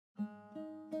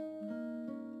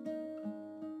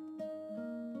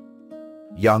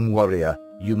Young warrior,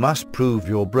 you must prove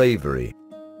your bravery.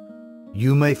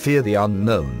 You may fear the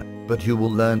unknown, but you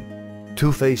will learn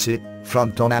to face it,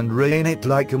 front on and rein it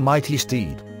like a mighty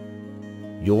steed.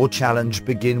 Your challenge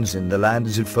begins in the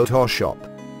lands of Photoshop,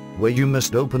 where you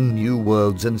must open new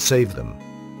worlds and save them.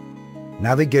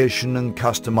 Navigation and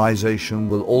customization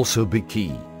will also be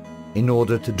key, in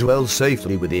order to dwell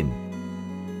safely within.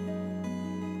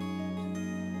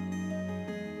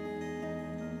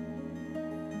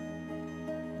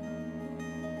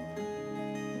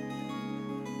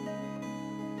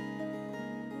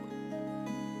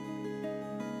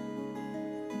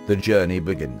 The journey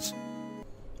begins.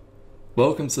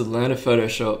 Welcome to the land of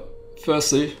Photoshop.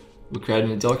 Firstly, we'll create a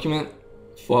new document,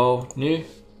 file, new,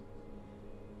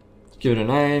 give it a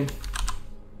name,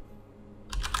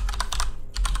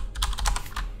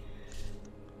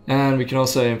 and we can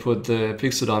also input the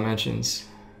pixel dimensions.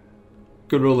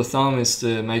 Good rule of thumb is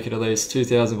to make it at least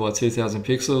 2000 by 2000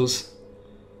 pixels.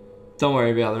 Don't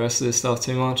worry about the rest of this stuff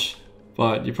too much,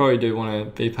 but you probably do want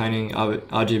to be painting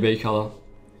RGB color.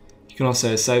 You can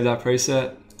also save that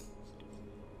preset.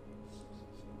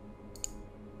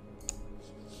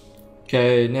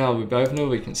 Okay, now we both know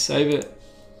we can save it.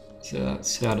 So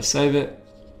that's how to save it.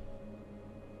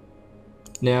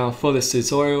 Now for this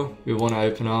tutorial, we want to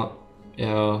open up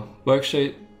our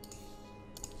worksheet.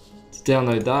 To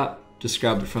download that, just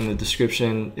grab it from the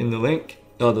description in the link,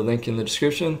 or the link in the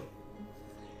description.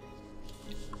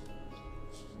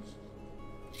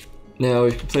 Now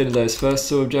we've completed those first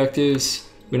two objectives.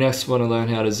 We next want to learn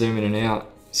how to zoom in and out.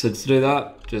 So to do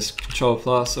that, just Control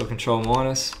plus or Control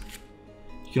minus.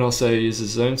 You can also use the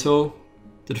zoom tool.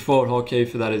 The default hotkey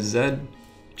for that is Z,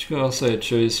 but you can also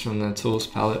choose from the tools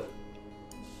palette.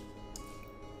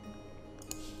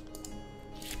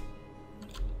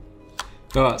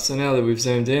 Alright, so now that we've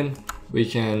zoomed in, we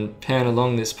can pan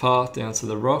along this path down to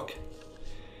the rock.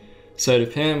 So to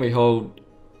pan, we hold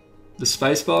the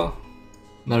spacebar,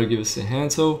 and that'll give us the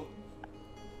hand tool.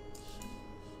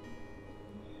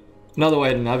 Another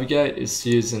way to navigate is to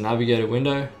use the navigator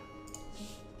window.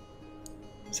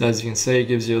 So as you can see, it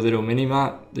gives you a little mini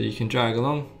map that you can drag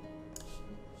along.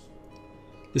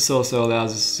 This also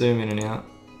allows us to zoom in and out.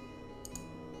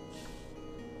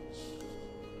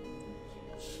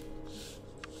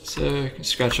 So you can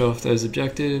scratch off those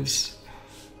objectives.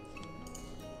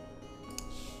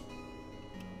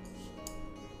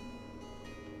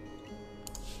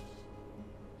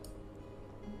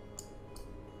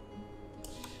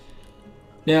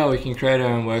 Now we can create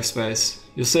our own workspace.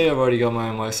 You'll see I've already got my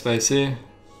own workspace here.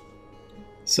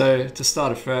 So to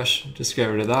start afresh, just get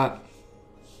rid of that.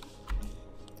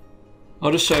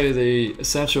 I'll just show you the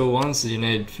essential ones that you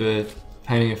need for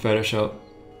painting in Photoshop.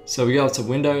 So we go up to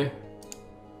Window.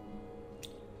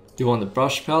 You want the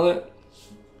brush palette,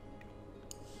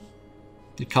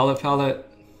 the color palette,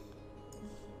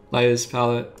 layers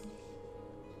palette,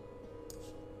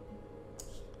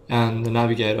 and the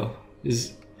navigator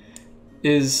is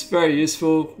very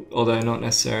useful, although not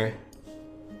necessary.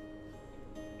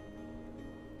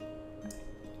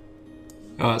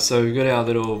 Alright, so we've got our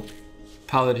little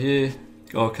palette here,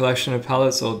 or collection of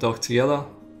palettes all docked together.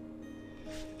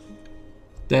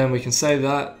 Then we can save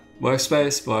that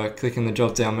workspace by clicking the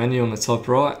drop down menu on the top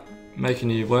right, make a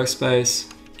new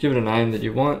workspace, give it a name that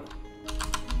you want.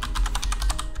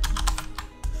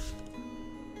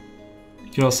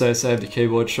 You can also save the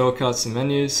keyboard shortcuts and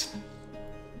menus.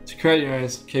 To create your own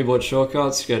keyboard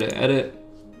shortcuts, go to Edit,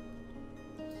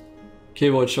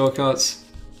 Keyboard Shortcuts,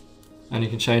 and you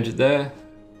can change it there.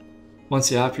 Once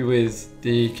you're happy with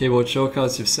the keyboard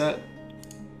shortcuts you've set,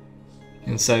 you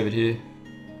can save it here.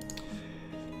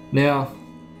 Now,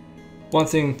 one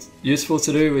thing useful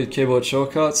to do with keyboard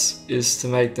shortcuts is to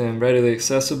make them readily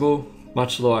accessible,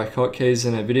 much like hotkeys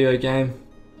in a video game.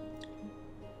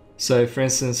 So for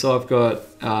instance, I've got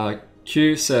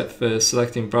Q set for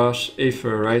selecting brush, E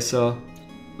for eraser,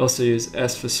 also use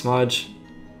S for smudge,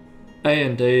 A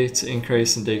and D to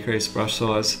increase and decrease brush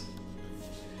size.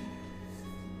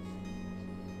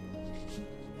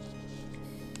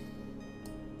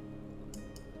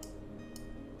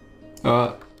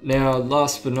 Alright, now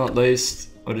last but not least,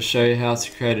 I'll just show you how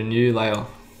to create a new layer.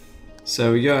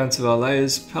 So we go into our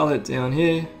layers palette down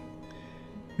here,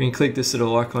 we can click this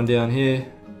little icon down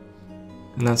here,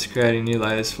 and that's creating new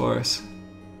layers for us.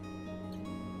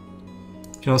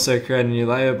 You can also create a new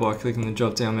layer by clicking the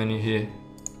drop down menu here.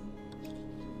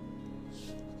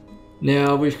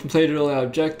 Now we've completed all our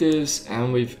objectives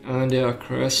and we've earned our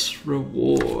crest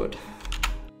reward.